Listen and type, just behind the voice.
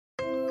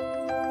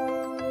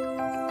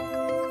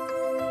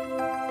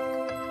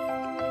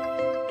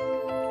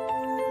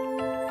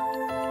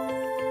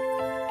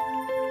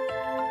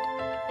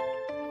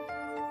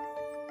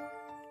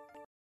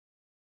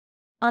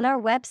On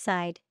our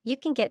website, you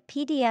can get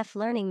PDF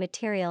learning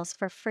materials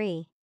for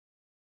free.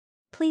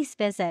 Please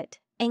visit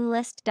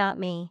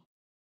englist.me.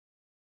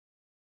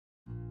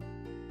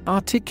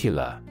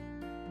 Articular.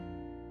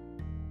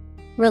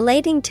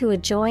 Relating to a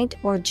joint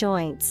or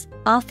joints,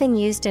 often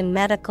used in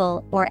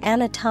medical or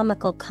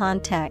anatomical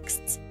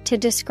contexts, to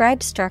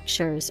describe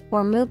structures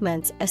or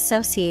movements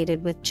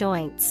associated with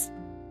joints.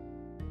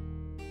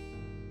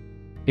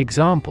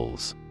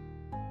 Examples: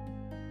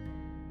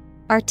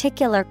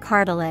 Articular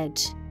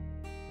cartilage,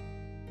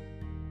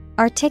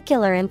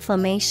 articular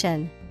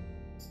inflammation.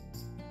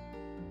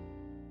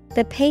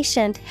 The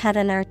patient had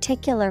an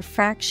articular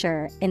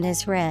fracture in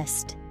his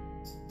wrist.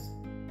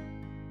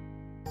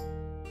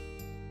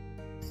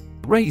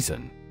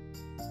 Raisin.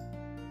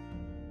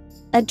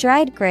 A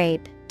dried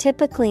grape,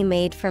 typically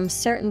made from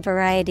certain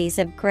varieties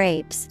of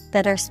grapes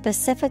that are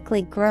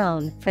specifically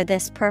grown for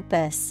this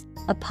purpose,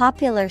 a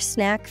popular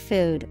snack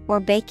food or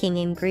baking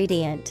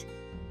ingredient.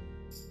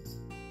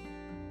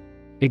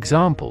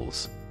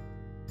 Examples: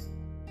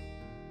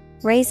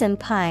 Raisin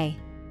pie,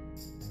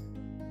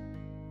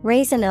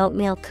 raisin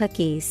oatmeal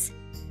cookies.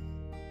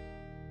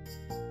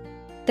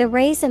 The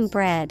raisin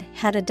bread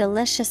had a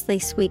deliciously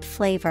sweet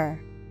flavor.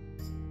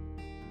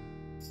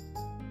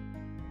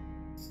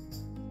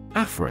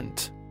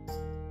 Afferent.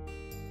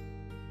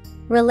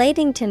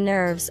 Relating to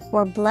nerves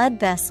or blood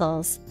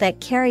vessels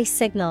that carry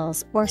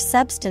signals or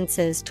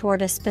substances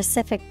toward a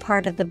specific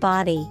part of the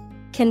body,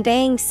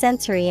 conveying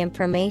sensory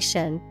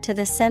information to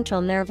the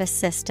central nervous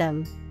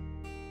system.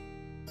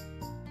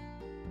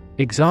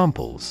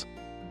 Examples: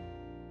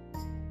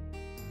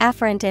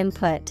 Afferent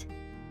input,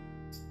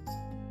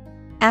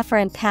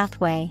 afferent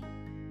pathway.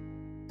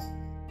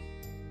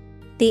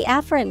 The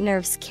afferent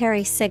nerves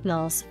carry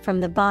signals from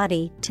the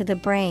body to the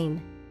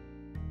brain.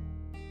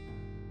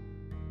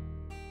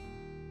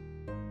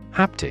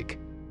 Haptic.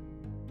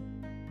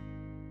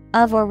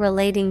 Of or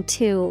relating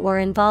to or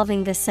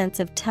involving the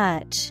sense of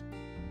touch.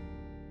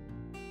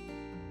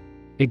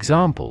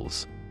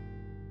 Examples: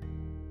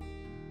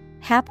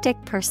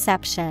 Haptic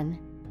perception,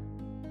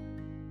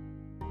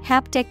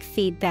 haptic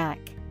feedback.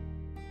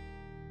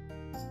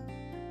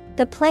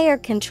 The player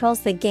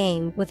controls the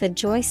game with a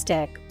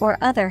joystick or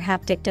other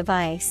haptic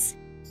device.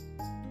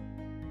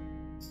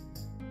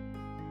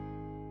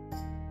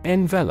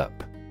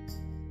 Envelope.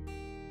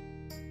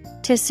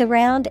 To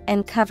surround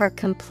and cover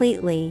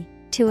completely,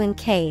 to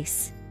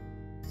encase.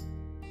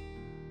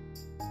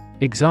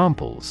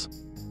 Examples: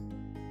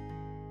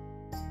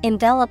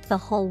 Envelop the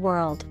whole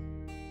world.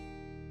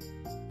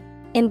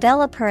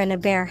 Envelop her in a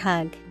bear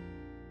hug.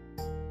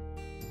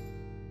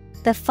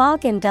 The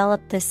fog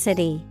enveloped the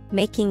city,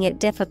 making it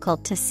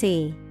difficult to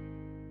see.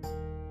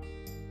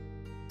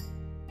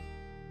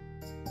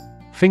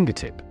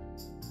 Fingertip.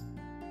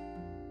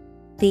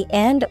 The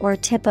end or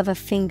tip of a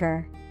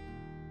finger.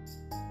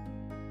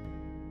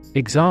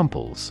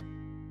 Examples: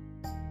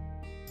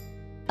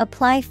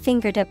 Apply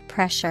fingertip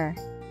pressure.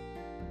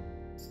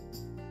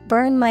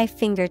 Burn my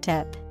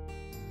fingertip.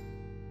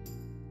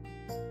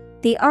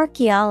 The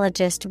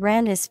archaeologist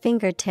ran his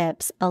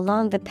fingertips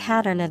along the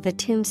pattern of the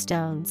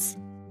tombstones.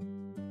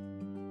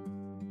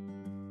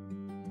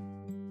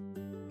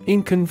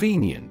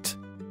 Inconvenient.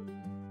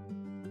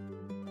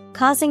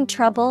 Causing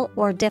trouble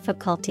or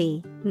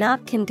difficulty,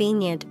 not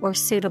convenient or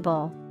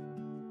suitable.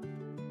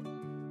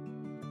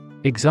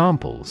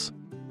 Examples: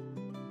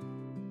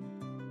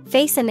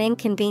 Face an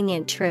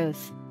inconvenient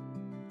truth.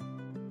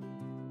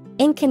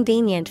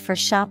 Inconvenient for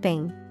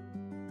shopping.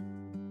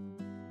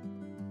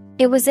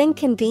 It was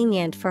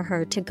inconvenient for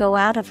her to go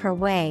out of her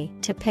way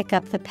to pick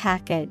up the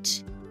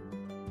package.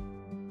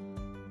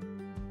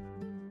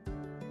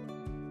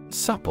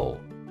 Supple.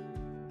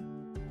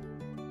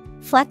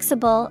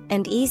 Flexible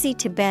and easy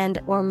to bend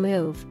or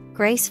move,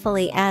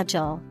 gracefully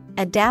agile,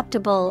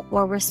 adaptable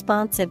or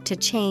responsive to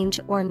change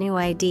or new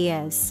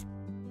ideas.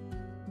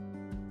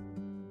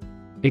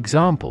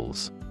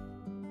 Examples: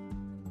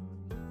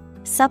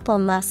 Supple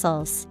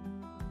muscles.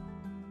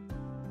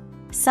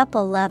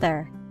 Supple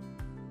leather.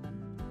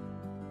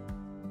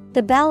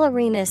 The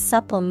ballerina's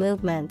supple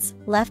movements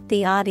left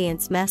the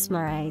audience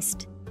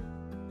mesmerized.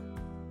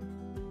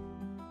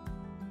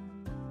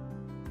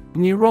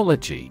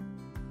 Neurology.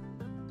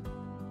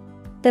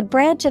 The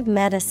branch of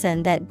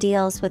medicine that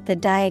deals with the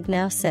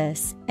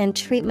diagnosis and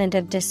treatment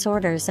of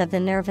disorders of the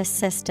nervous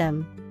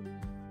system.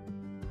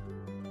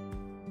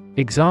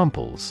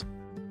 Examples: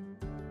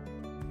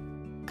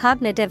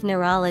 Cognitive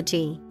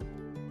neurology.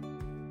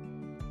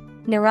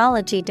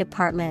 Neurology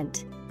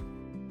department.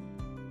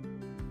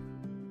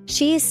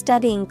 She is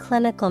studying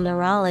clinical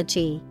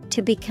neurology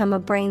to become a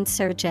brain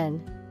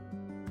surgeon.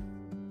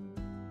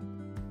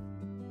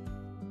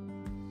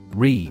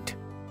 Reed.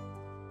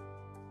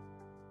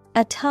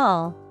 A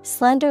tall,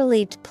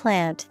 slender-leaved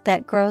plant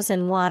that grows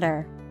in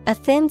water. A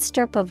thin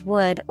strip of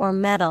wood or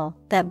metal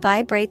that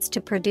vibrates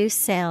to produce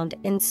sound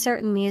in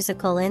certain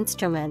musical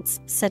instruments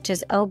such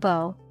as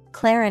oboe,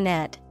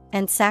 clarinet,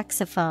 and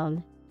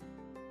saxophone.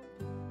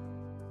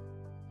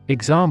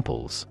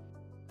 Examples: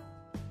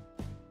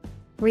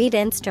 Reed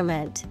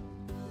instrument.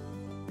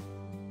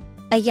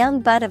 A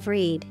young bud of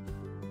reed.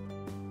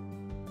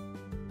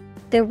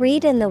 The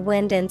reed in the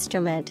wind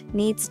instrument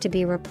needs to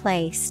be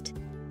replaced.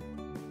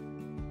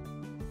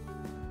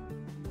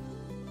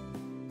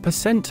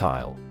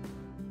 Percentile.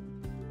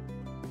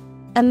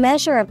 A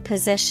measure of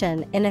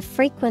position in a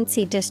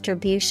frequency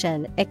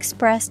distribution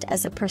expressed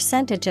as a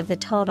percentage of the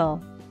total.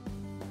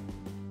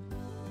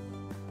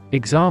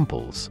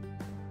 Examples: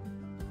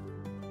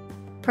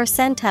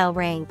 Percentile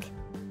rank.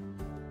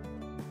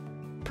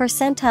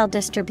 Percentile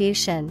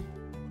distribution.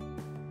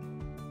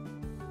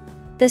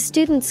 The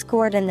student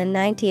scored in the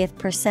 90th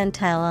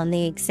percentile on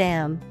the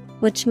exam,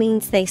 which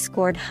means they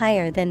scored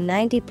higher than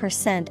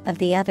 90% of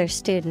the other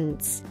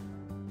students.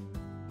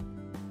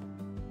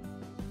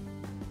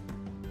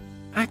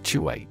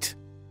 Actuate.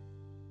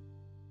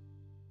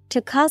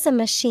 To cause a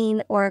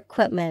machine or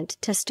equipment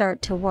to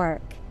start to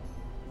work.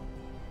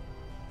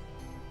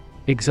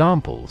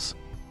 Examples: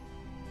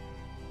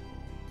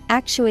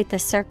 Actuate the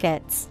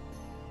circuits.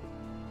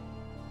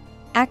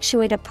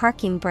 Actuate a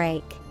parking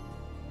brake.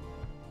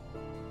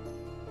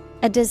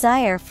 A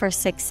desire for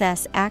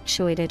success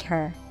actuated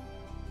her.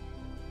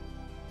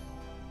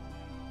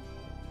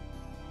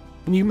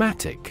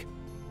 Pneumatic.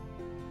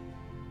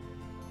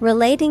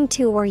 Relating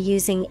to or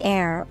using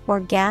air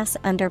or gas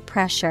under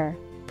pressure,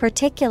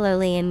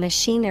 particularly in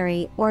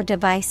machinery or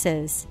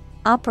devices,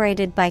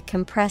 operated by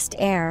compressed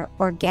air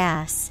or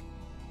gas.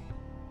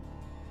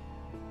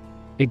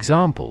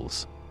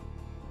 Examples: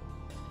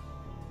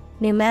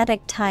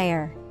 Pneumatic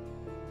tire.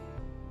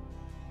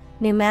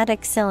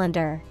 Pneumatic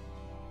cylinder.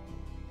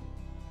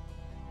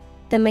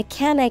 The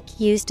mechanic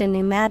used a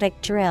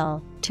pneumatic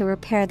drill to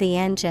repair the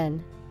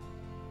engine.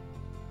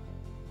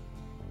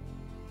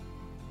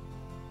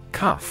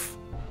 Cuff.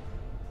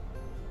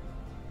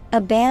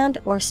 A band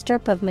or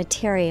strip of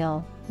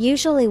material,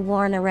 usually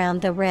worn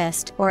around the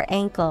wrist or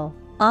ankle,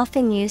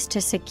 often used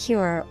to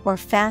secure or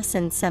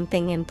fasten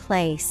something in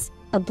place.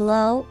 A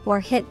blow or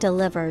hit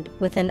delivered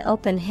with an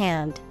open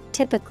hand,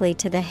 typically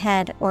to the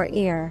head or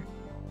ear.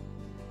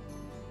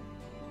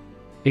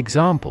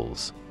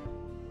 Examples: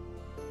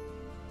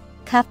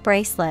 Cuff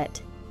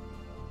bracelet.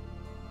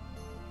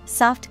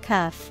 Soft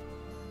cuff.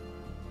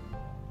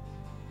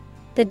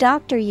 The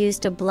doctor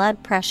used a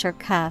blood pressure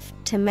cuff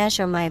to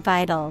measure my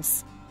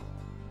vitals.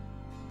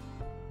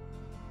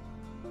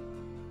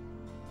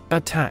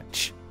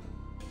 Attach.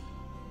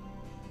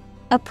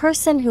 A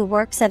person who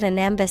works at an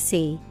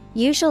embassy,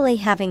 usually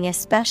having a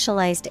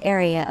specialized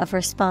area of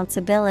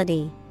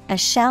responsibility, a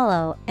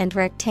shallow and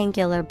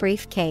rectangular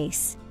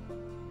briefcase.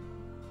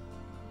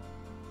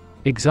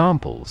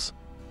 Examples: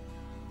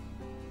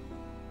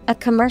 A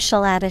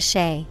commercial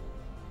attaché.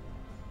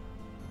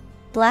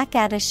 Black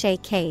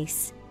attaché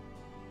case.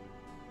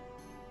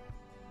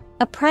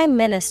 A prime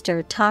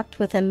minister talked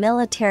with a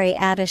military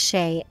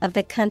attaché of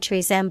the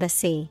country's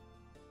embassy.